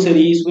ட்ரேடிங்கும்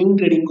சரி ஸ்விங்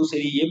ட்ரேடிங்கும்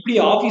சரி எப்படி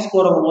ஆஃபீஸ்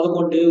போறவங்க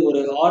முதற்கொண்டு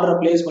ஒரு ஆர்டரை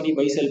பிளேஸ் பண்ணி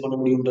பை செல் பண்ண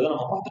முடியுன்றதை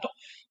நம்ம பார்த்துட்டோம்.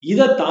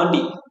 இதை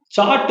தாண்டி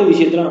சார்ட்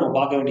விஷயத்துல நம்ம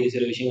பார்க்க வேண்டிய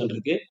சில விஷயங்கள்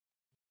இருக்கு.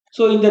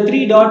 ஸோ இந்த 3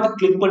 டாட்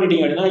கிளிக்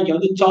பண்ணிட்டீங்க அப்படின்னா இங்க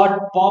வந்து சார்ட்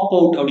பாப்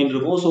அவுட் அப்படின்னு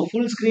இருக்கும். ஸோ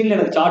ஃபுல் ஸ்கிரீன்ல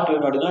எனக்கு சார்ட்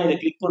வேணும் அப்படின்னா இதை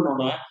கிளிக்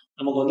பண்ணோன்னா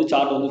நமக்கு வந்து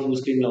சார்ட் வந்து ஃபுல்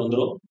ஸ்கிரீன்ல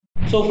வந்துடும்.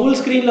 ஸோ ஃபுல்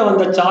ஸ்கிரீன்ல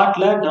வந்த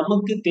சார்ட்ல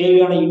நமக்கு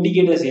தேவையான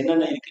இண்டிகேட்டர்ஸ்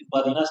என்னென்ன இருக்குன்னு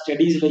பாத்தீங்கன்னா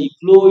ஸ்டடீஸ்ல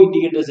இவ்வளோ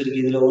இண்டிகேட்டர்ஸ்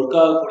இருக்கு. இதுல ஒர்க்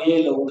ஆகக்கூடிய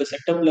இல்ல உங்க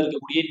செட்டப்ல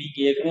இருக்கக்கூடிய நீங்க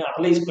ஏற்கனவே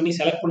அனலைஸ் பண்ணி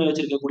செலக்ட் பண்ணி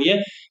வச்சிருக்கக்கூடிய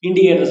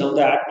இண்டிகேட்டர்ஸ்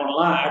வந்து ஆட்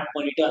பண்ணலாம். ஆட்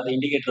பண்ணிட்டு அந்த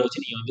இண்டிகேட்டரை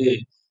வச்சு நீங்க வந்து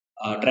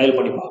ட்ரையல்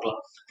பண்ணி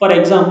பார்க்கலாம். ஃபார்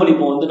எக்ஸாம்பிள்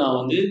இப்போ வந்து நான்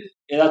வந்து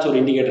ஏதாச்சும்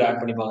ஒரு இண்டிகேட்டர் ஆட்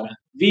பண்ணி பார்க்குறேன்.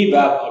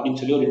 VWAP அப்படின்னு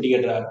சொல்லி ஒரு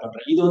இண்டிகேட்டர் ஆட்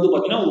பண்றேன். இது வந்து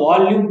பாத்தீங்கன்னா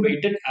வால்யூம்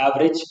வெயிட்டட்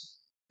ஆவரேஜ்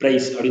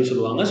பிரைஸ் அப்படின்னு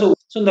சொல்லுவாங்க.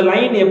 ஸோ இந்த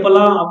லைன்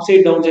எப்பெல்லாம்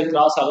அப்சைட் டவுன் சைட்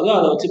கிராஸ் ஆகுதோ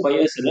அதை வச்சு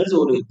பையர் செல்லர்ஸ்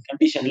ஒரு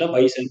கண்டிஷன்ல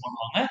பை செல்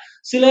பண்ணுவாங்க.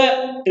 சில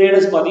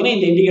ட்ரேடர்ஸ் பாத்தீங்கன்னா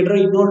இந்த இண்டிகேட்டரை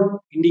இன்னொரு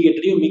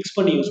இண்டிகேட்டரையும் மிக்ஸ்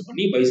பண்ணி யூஸ்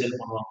பண்ணி பை செல்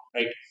பண்ணுவாங்க.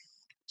 ரைட்.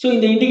 ஸோ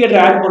இந்த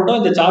இண்டிகேட்டர் ஆட்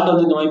பண்ணிட்டோம், இந்த சார்ட்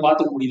வந்து இந்த மாதிரி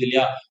பார்த்துக்க முடியுது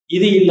இல்லையா?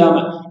 இது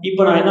இல்லாம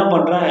இப்போ நான் என்ன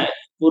பண்றேன்,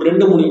 ஒரு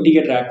 2-3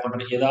 இண்டிகேட்டர் ஆட்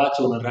பண்றேன்,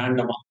 ஏதாச்சும் ஒன்று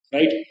ரேண்டமா.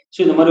 ரைட். ஸோ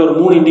இந்த மாதிரி ஒரு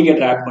 3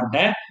 இண்டிகேட்டர் ஆட்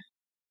பண்ணிட்டேன்.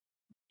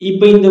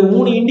 இப்போ இந்த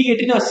 3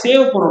 இண்டிகேட்டர் நான்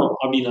சேவ் பண்ணணும்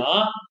அப்படின்னா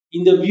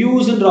இந்த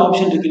வியூஸ்ன்ற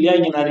ஆப்ஷன் இருக்கு இல்லையா,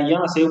 இங்க நிறைய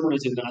நான் சேவ் பண்ணி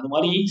வச்சிருக்கேன். அது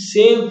மாதிரி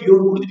சேவ்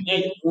வியூன்னு கொடுத்துட்டீங்கன்னா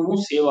இது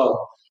 3ம் சேவ்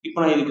ஆகும். இப்போ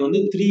நான் இதுக்கு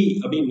வந்து 3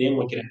 அப்படின்னு நேம்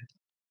வைக்கிறேன்.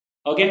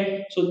 ஓகே.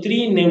 ஸோ 3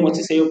 நேம்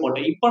வச்சு சேவ்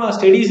பண்ணிட்டேன். இப்போ நான்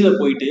ஸ்டடீஸ்ல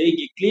போயிட்டு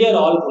இங்க கிளியர்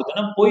ஆல்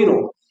கொடுத்தேன்னா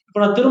போயிடும்.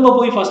 இப்போ நான் திரும்ப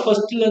போய்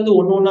ஃபர்ஸ்ட்ல இருந்து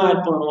ஒண்ணு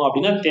ஆட் பண்ணணும்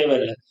அப்படின்னா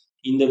தேவையில்லை.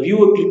 இந்த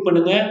வியூவை கிளிக்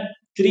பண்ணுங்க,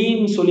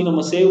 3ன்னு சொல்லி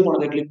நம்ம சேவ்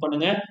பண்ணதை கிளிக்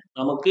பண்ணுங்க,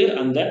 நமக்கு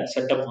அந்த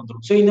செட்டப்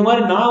வந்துடும். ஸோ இந்த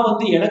மாதிரி நான்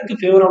வந்து எனக்கு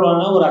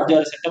ஃபேவரபிளான ஒரு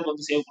 5-6 செட்டப்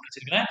வந்து சேவ் பண்ணி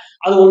வச்சிருக்கேன்.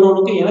 அது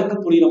ஒன்னொன்னுக்கும் எனக்கு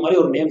புரியுற மாதிரி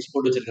ஒரு நேம்ஸ்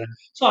போட்டு வச்சிருக்கேன்.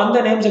 ஸோ அந்த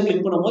நேம்ஸை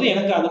கிளிக் பண்ணும்போது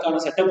எனக்கு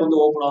அதுக்கான செட்டப் வந்து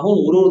ஓப்பன் ஆகும்.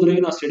 ஒரு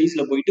தடவையும் நான்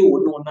ஸ்டடீஸ்ல போயிட்டு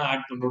ஒண்ணா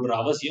ஆட் பண்ணணுன்ற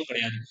அவசியம்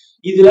கிடையாது.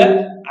 இதுல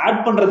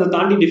ஆட் பண்றதை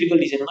தாண்டி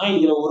டிஃபிகல்டிஸ் என்னன்னா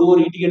இதுல ஒரு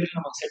இண்டிகேட்டர்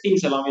நமக்கு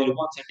செட்டிங்ஸ் எல்லாமே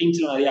இருக்கும். அந்த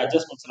செட்டிங்ஸ்ல நிறைய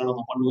அட்ஜஸ்ட்மெண்ட்ஸ் எல்லாம்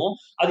நம்ம பண்ணுவோம்.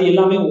 அது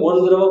எல்லாமே ஒரு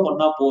தடவை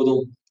பண்ணா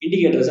போதும்,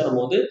 இண்டிகேட்டர்ஸை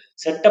நம்ம வந்து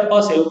செட்டப்பா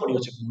சேவ் பண்ணி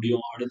வச்சுக்க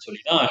முடியும் அப்படின்னு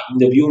சொல்லி தான்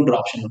இந்த வியூன்ற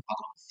ஆப்ஷன்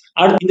பார்க்கலாம்.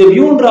 அடுத்து இந்த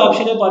வியூன்ற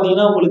ஆப்ஷனே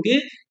பாத்தீங்கன்னா உங்களுக்கு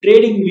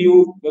ட்ரேடிங் வியூ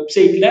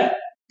வெப்சைட்ல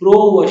ப்ரோ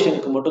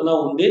வெர்ஷனுக்கு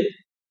மட்டும்தான் உண்டு.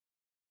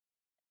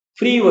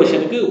 ஃப்ரீ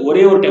வெர்ஷனுக்கு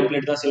ஒரே ஒரு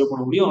டெம்ப்ளேட் தான் சேவ்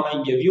பண்ண முடியும். ஆனா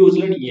இங்க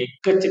வியூஸ்ல நீங்க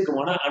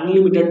எக்கச்சக்கமான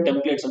அன்லிமிட்டட்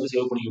டெம்ப்ளேட்ஸ் வந்து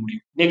சேவ் பண்ணிக்க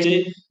முடியும். நெக்ஸ்ட்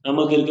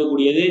நமக்கு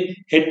இருக்கக்கூடியது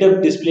head up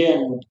display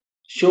and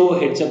show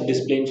heads அப்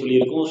டிஸ்பிளேன்னு சொல்லி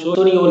இருக்கும். ஸோ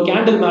நீங்க ஒரு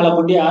கேண்டில் மேல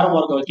போட்டு ஏரோ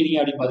மார்க் வைக்கிறீங்க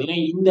அப்படின்னு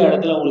பாத்தீங்கன்னா இந்த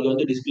இடத்துல உங்களுக்கு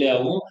வந்து டிஸ்பிளே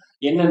ஆகும்.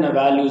 என்னென்ன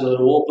வேல்யூஸ்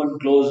ஒரு ஓப்பன்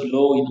க்ளோஸ்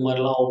லோ இந்த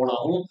மாதிரிலாம் ஓப்பன்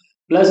ஆகும்.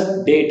 பிளஸ்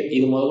டேட்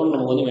இது முதல்ல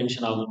நமக்கு வந்து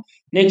மென்ஷன் ஆகும்.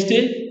 நெக்ஸ்ட்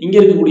இங்க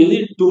இருக்கக்கூடியது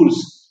டூல்ஸ்.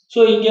 ஸோ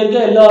இங்க இருக்க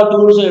எல்லா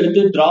டூல்ஸும்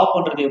எடுத்து டிரா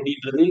பண்றது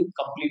அப்படின்றது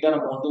கம்ப்ளீட்டா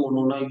நம்ம வந்து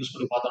ஒன்னொன்னா யூஸ்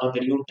பண்ணி பார்த்தோம்னா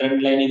தெரியும்.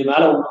 ட்ரெண்ட் லைன் இது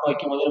மேல ஒண்ணு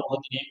வைக்கும் போது நமக்கு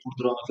வந்து நேம்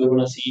கொடுத்துருவாங்க.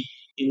 ஃபிபோனசி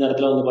இந்த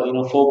இடத்துல வந்து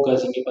பாத்தீங்கன்னா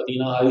ஃபோக்கஸ், இங்க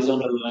பாத்தீங்கன்னா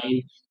ஹரிசாண்டல் லைன்,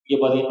 இங்க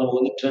பாத்தீங்கன்னா நமக்கு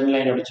வந்து ட்ரெண்ட்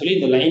லைன் அப்படின்னு சொல்லி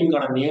இந்த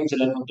லைனுக்கான நேம்ஸ்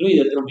எல்லாமே வந்து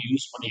இதை எடுத்து நம்ம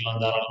யூஸ் பண்ணிக்கலாம்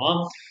தாராளமா.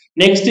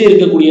 நெக்ஸ்ட்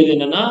இருக்கக்கூடியது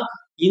என்னன்னா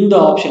இந்த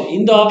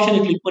ஆப்ஷனை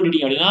கிளிக்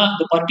பண்ணிட்டீங்க அப்படின்னா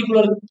இந்த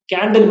பர்டிகுலர்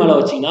கேண்டில் மேல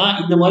வச்சீங்கன்னா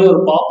இந்த மாதிரி ஒரு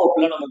பாப்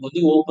அப்ல நமக்கு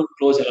வந்து ஓப்பன்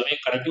க்ளோஸ் எல்லாமே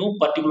கிடைக்கும்.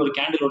 பர்டிகுலர்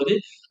கேண்டிலோடது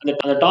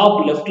அந்த டாப்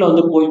லெஃப்ட்ல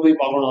வந்து போய்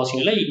பார்க்கணும்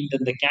அவசியம் இல்லை.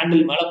 இந்த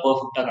கேண்டில் மேல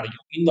பெர்ஃபெக்ட்டா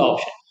கிடைக்கும் இந்த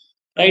option.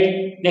 Right.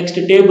 Next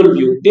table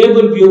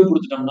view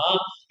கொடுத்துட்டோம்னா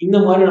இந்த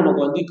மாதிரி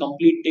நமக்கு வந்து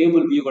கம்ப்ளீட்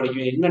டேபிள் வியூ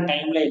கிடைக்கும். என்ன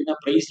டைம்ல என்ன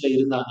பிரைஸ்ல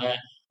இருந்தாங்க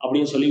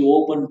அப்படின்னு சொல்லி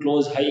ஓப்பன்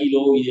க்ளோஸ் ஹை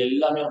லோ இது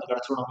எல்லாமே நமக்கு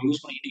கிடைச்சிடும். நம்ம யூஸ்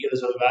பண்ணி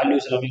இண்டிகேட்டர்ஸோட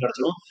வேல்யூஸ் எல்லாமே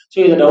கிடைச்சிடும். ஸோ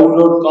இதை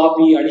டவுன்லோட்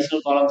காப்பி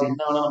அடிஷனல் காலம்ஸ் என்ன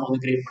வேணா நம்ம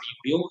வந்து கிரியேட் பண்ணிக்க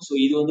முடியும். ஸோ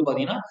இது வந்து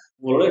பாத்தீங்கன்னா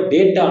உங்களோட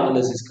டேட்டா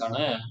அனாலிசிஸ்க்கான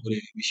ஒரு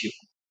விஷயம்.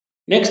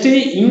 நெக்ஸ்ட்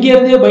இங்க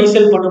இருந்தே பை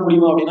செல் பண்ண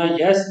முடியுமா அப்படின்னா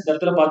எஸ். இந்த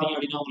இடத்துல பாத்தீங்க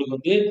அப்படின்னா உங்களுக்கு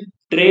வந்து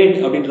ட்ரேட்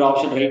அப்படின்ற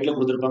ஆப்ஷன் ரைட்ல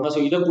கொடுத்துருப்பாங்க.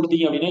 ஸோ இதை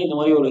கொடுத்தீங்க அப்படின்னா இந்த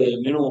மாதிரி ஒரு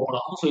மெனு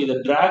ஓப்பன் ஆகும். ஸோ இதை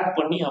டிராக்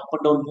பண்ணி அப்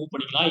அண்ட் டவுன் மூவ்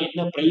பண்ணிக்கலாம்.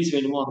 என்ன பிரைஸ்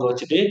வேணுமோ அங்க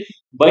வச்சுட்டு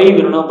பை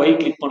வேணும்னா பை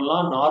கிளிக்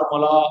பண்ணலாம்.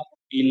 நார்மலா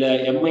இல்ல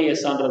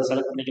MIS-ஆன்றதை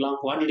செலக்ட் பண்ணிக்கலாம்,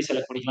 குவான்டிட்டி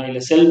செலக்ட் பண்ணிக்கலாம்,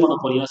 இல்ல செல் பண்ண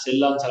போறீங்கன்னா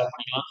செல்லான்னு செலக்ட்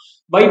பண்ணிக்கலாம்.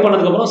 பை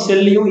பண்ணதுக்கு அப்புறம்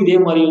செல்லையும் இதே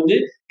மாதிரி வந்து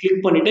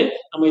கிளிக் பண்ணிட்டு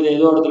நம்ம இதை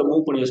ஏதோ இடத்துல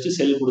மூவ் பண்ணி வச்சுட்டு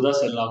செல் கொடுத்தா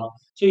செல் ஆகும்.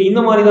 ஸோ இந்த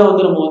மாதிரி தான்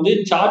வந்து நம்ம வந்து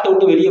சார்ட்டை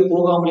விட்டு வெளியே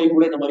போகாமலே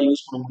கூட இந்த மாதிரி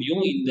யூஸ் பண்ண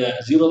முடியும். இந்த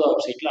ஜீரோதா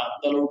வெப்சைட்ல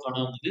அந்த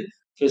அளவுக்கான வந்து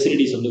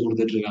ஃபெசிலிட்டிஸ் வந்து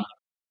கொடுத்துட்டு இருக்காங்க.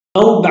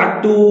 Now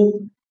back to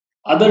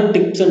other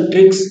tips and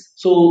tricks.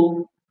 So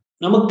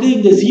நமக்கு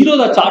இந்த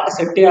ஜீரோதா சார்ட்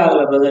செட்டே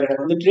ஆகல பிரதர்.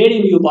 எனக்கு வந்து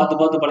ட்ரேடிங் வியூ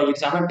பார்த்து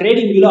பழகிடுச்சு. ஆனா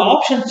ட்ரேடிங் வியூல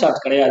ஆப்ஷன்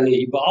சார்ட் கிடையாது.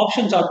 இப்போ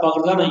ஆப்ஷன் சார்ட்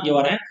பார்க்கறதா நான் இங்க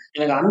வரேன்.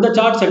 எனக்கு அந்த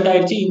சார்ட் செட்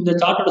ஆயிடுச்சு, இந்த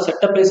சார்ட்டோட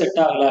செட்டப்பே செட்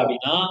ஆகல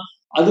அப்படின்னா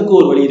அதுக்கு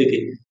ஒரு வழி இருக்கு.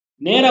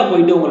 நேரா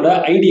போயிட்டு உங்களோட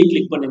ஐடியை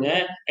கிளிக் பண்ணுங்க.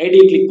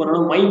 ஐடியை கிளிக்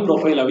பண்ணணும் மை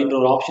ப்ரொஃபைல் அப்படின்ற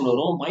ஒரு ஆப்ஷன்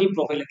வரும். மை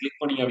ப்ரொஃபைல கிளிக்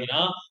பண்ணீங்க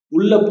அப்படின்னா,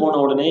 உள்ள போன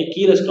உடனே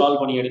கீழே ஸ்க்ரால்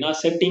பண்ணீங்க அப்படின்னா,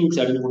 செட்டிங்ஸ்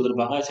அப்படின்னு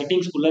கொடுத்துருப்பாங்க.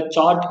 செட்டிங்ஸ்குள்ள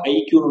சார்ட்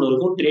ஐக்யூன்னு ஒன்று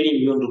இருக்கும், ட்ரேடிங்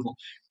வியூன்னு இருக்கும்.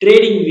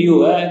 ட்ரேடிங்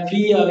வியூவை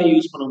ஃப்ரீயாவே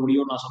யூஸ் பண்ண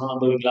முடியும்னு நான் சொன்ன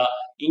நம்புவீங்களா?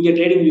 இங்க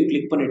ட்ரேடிங் வியூ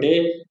கிளிக் பண்ணிட்டு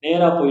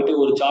நேரா போயிட்டு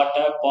ஒரு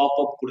சார்ட்டை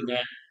பாப்அப் கொடுங்க.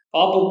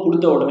 பாப்அப்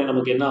கொடுத்த உடனே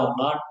நமக்கு என்ன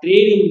ஆகும்னா,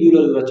 ட்ரேடிங் வியூல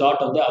இருக்கிற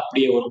சார்ட் வந்து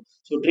அப்படியே வரும்.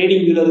 ஸோ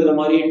ட்ரேடிங் வியூல இருக்கிற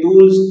மாதிரி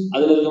டூல்ஸ்,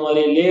 அதுல இருக்கிற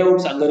மாதிரி லே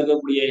அவுட்ஸ், அங்க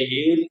இருக்கக்கூடிய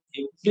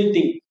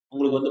எவ்ரிதிங்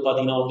உங்களுக்கு வந்து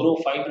பாத்தீங்கன்னா வந்துடும்.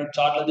 5 மினிட்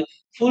சார்ட்ல இருந்து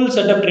ஃபுல்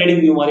செட்டப்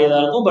ட்ரேடிங் வியூ மாதிரியே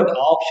தான் இருக்கும். பட்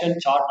ஆப்ஷன்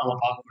சார்ட் நம்ம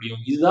பார்க்க முடியும்.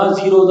 இதுதான்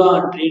Zerodha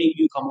and trading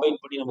view combine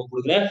பண்ணி நம்ம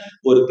கொடுக்குற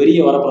ஒரு பெரிய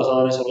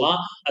வரப்பிரசாதம்னு சொல்லலாம்.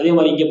 அதே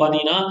மாதிரி இங்க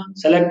பாத்தீங்கன்னா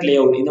செலக்ட் லே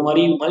அவுட், இந்த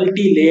மாதிரி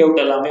மல்டி லே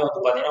அவுட் எல்லாமே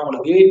வந்து பாத்தீங்கன்னா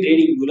உங்களுக்கு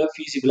ட்ரேடிங் வியூல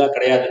ஃபீஸிபிளா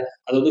கிடையாது.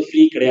 அது வந்து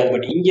ஃப்ரீ கிடையாது.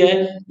 பட் இங்க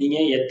நீங்க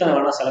எத்தனை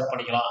வேணா செலக்ட்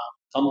பண்ணிக்கலாம்.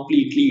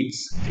 Completely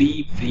it's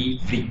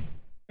free.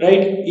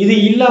 ரைட். இது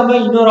இல்லாம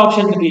இன்னொரு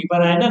ஆப்ஷன் இருக்கு. இப்ப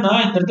நான் என்னன்னா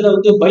இந்த இடத்துல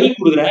வந்து பை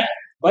கொடுக்குறேன்.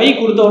 பை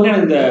கொடுத்த உடனே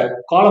எனக்கு இந்த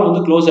காலம்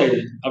வந்து க்ளோஸ்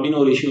ஆயிடுது அப்படின்னு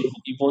ஒரு இஷ்யூ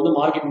இருக்கும். இப்போ வந்து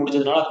மார்க்கெட்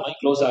முடிஞ்சதுனால அது மாதிரி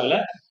க்ளோஸ் ஆகல.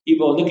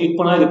 இப்போ வந்து கிளிக்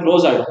பண்ணா இது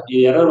க்ளோஸ் ஆயிடும். இது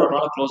எரர்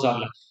வரனால க்ளோஸ்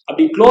ஆகல.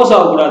 அப்படி க்ளோஸ்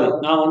ஆகக்கூடாது.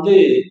 நான் வந்து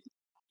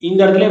இந்த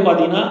இடத்துலயே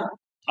பாத்தீங்கன்னா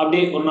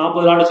அப்படியே ஒரு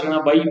 40 லாட்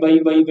வச்சிருக்கேன்.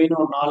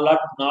 பைன்னு ஒரு 4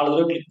 லாட் 4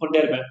 தடவை கிளிக்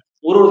பண்ணிட்டே இருப்பேன்.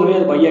 ஒரு தடவை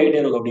அது பை ஆகிட்டே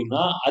இருக்கும்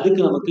அப்படின்னா அதுக்கு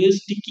நமக்கு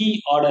ஸ்டிக்கி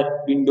ஆர்டர்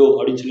விண்டோ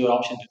அப்படின்னு சொல்லி ஒரு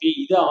ஆப்ஷன் இருக்கு.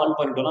 இதை ஆன்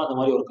பண்ணிட்டோம்னா அந்த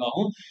மாதிரி ஒர்க்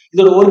ஆகும்.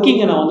 இதோட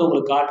ஒர்க்கிங்கை நான் வந்து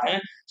உங்களுக்கு காட்டுறேன்.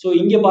 ஸோ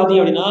இங்க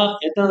பாத்தீங்க அப்படின்னா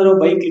எத்தனை தடவை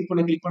பை கிளிக்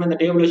பண்ணி இந்த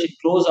டேபிளேஷன்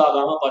க்ளோஸ்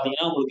ஆகாம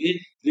பாத்தீங்கன்னா உங்களுக்கு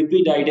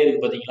ரிப்பீட் ஆகிட்டே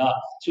இருக்கு பாத்தீங்களா?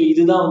 ஸோ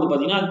இதுதான் வந்து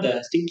பாத்தீங்கன்னா இந்த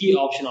ஸ்டிக்கி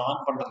ஆப்ஷன்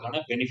ஆன்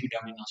பண்றதுக்கான பெனிஃபிட்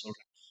அப்படின்னு நான்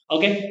சொல்றேன்.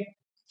 Okay,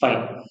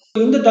 fine.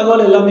 இந்த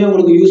தகவல் எல்லாமே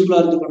உங்களுக்கு யூஸ்ஃபுல்லா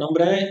இருந்திருக்கும்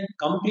நம்புறேன்.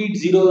 கம்ப்ளீட்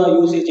ஜீரோதா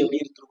யூசேஜ் எப்படி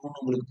இருந்திருக்கும்னு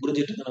உங்களுக்கு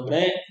புரிஞ்சிட்டு இருக்கு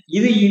நம்புறேன்.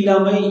 இது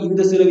இல்லாம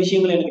இந்த சில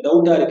விஷயங்கள் எனக்கு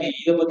டவுட்டா இருக்கு,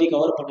 இதை பத்தி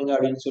கவர் பண்ணுங்க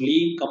அப்படின்னு சொல்லி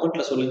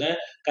கமெண்ட்ல சொல்லுங்க.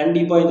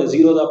 கண்டிப்பா இந்த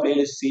ஜீரோதா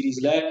பிளேலிஸ்ட்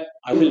சீரீஸ்ல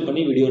அவைல்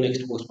பண்ணி வீடியோ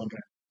நெக்ஸ்ட் போஸ்ட்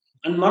பண்றேன்.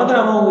 அண்ட்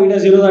மறந்துடாம உங்ககிட்ட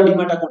ஜீரோதா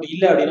டிமேட் அக்கௌண்ட்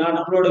இல்ல அப்படின்னா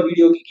நம்மளோட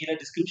வீடியோக்கு கீழே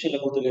டிஸ்கிரிப்ஷன்ல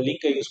கொடுத்துருக்க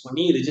லிங்கை யூஸ்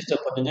பண்ணி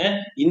ரிஜிஸ்டர் பண்ணுங்க.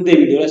 இந்த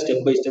வீடியோல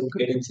ஸ்டெப் பை ஸ்டெப்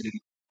கைடன்ஸ்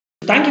இருக்கு.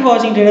 தேங்க்யூ ஃபார்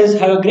வாட்சிங் traders.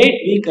 Have a great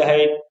week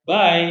ahead.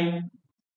 By.